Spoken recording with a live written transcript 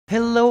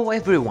Hello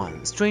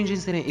everyone, Strange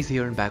Incident is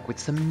here and back with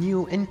some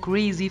new and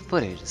crazy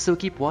footage, so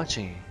keep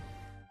watching.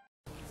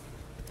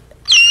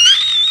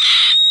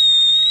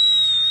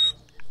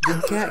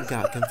 The cat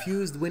got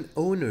confused when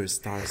owner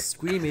started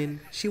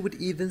screaming. She would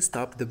even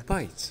stop the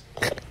bite.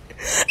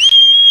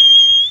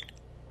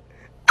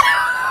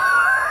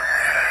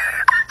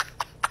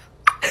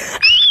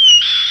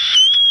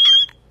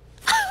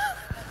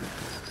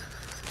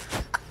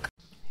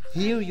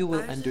 Here you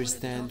will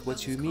understand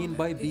what you mean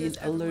by being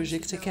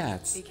allergic to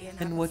cats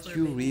and what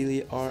you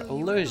really are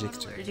allergic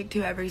to. Allergic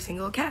to every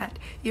single cat.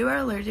 You are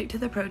allergic to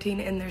the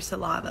protein in their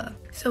saliva.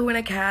 So when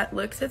a cat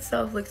licks its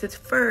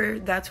fur,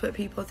 that's what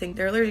people think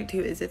they're allergic to,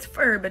 is its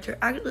fur, but you're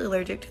actually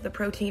allergic to the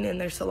protein in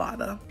their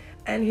saliva.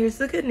 And here's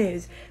the good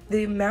news.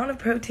 The amount of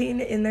protein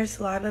in their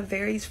saliva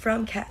varies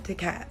from cat to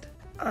cat.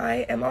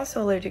 I am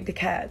also allergic to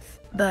cats,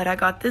 but I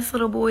got this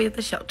little boy at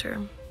the shelter.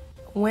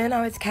 When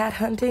I was cat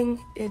hunting,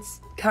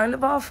 it's kind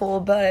of awful,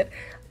 but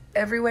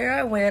everywhere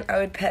I went, I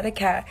would pet a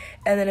cat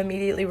and then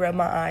immediately rub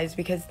my eyes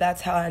because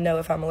that's how I know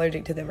if I'm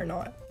allergic to them or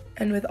not.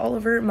 And with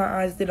Oliver, my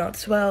eyes did not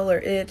swell or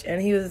itch,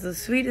 and he was the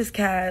sweetest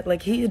cat,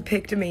 like he had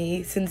picked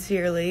me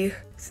sincerely,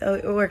 so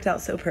it worked out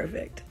so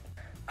perfect.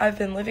 I've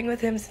been living with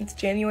him since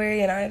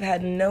January and I have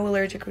had no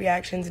allergic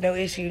reactions, no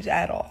issues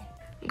at all.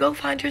 Go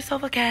find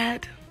yourself a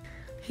cat.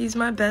 He's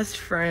my best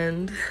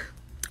friend.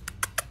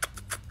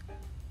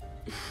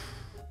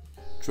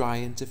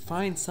 Trying to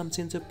find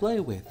something to play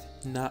with,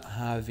 not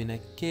having a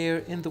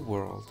care in the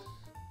world.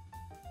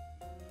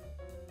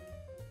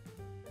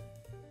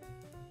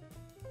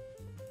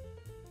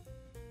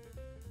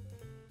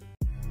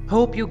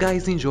 Hope you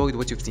guys enjoyed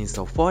what you've seen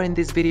so far in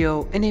this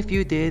video, and if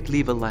you did,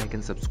 leave a like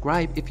and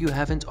subscribe if you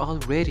haven't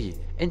already,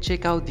 and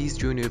check out these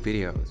junior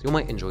videos, you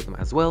might enjoy them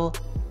as well.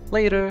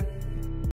 Later!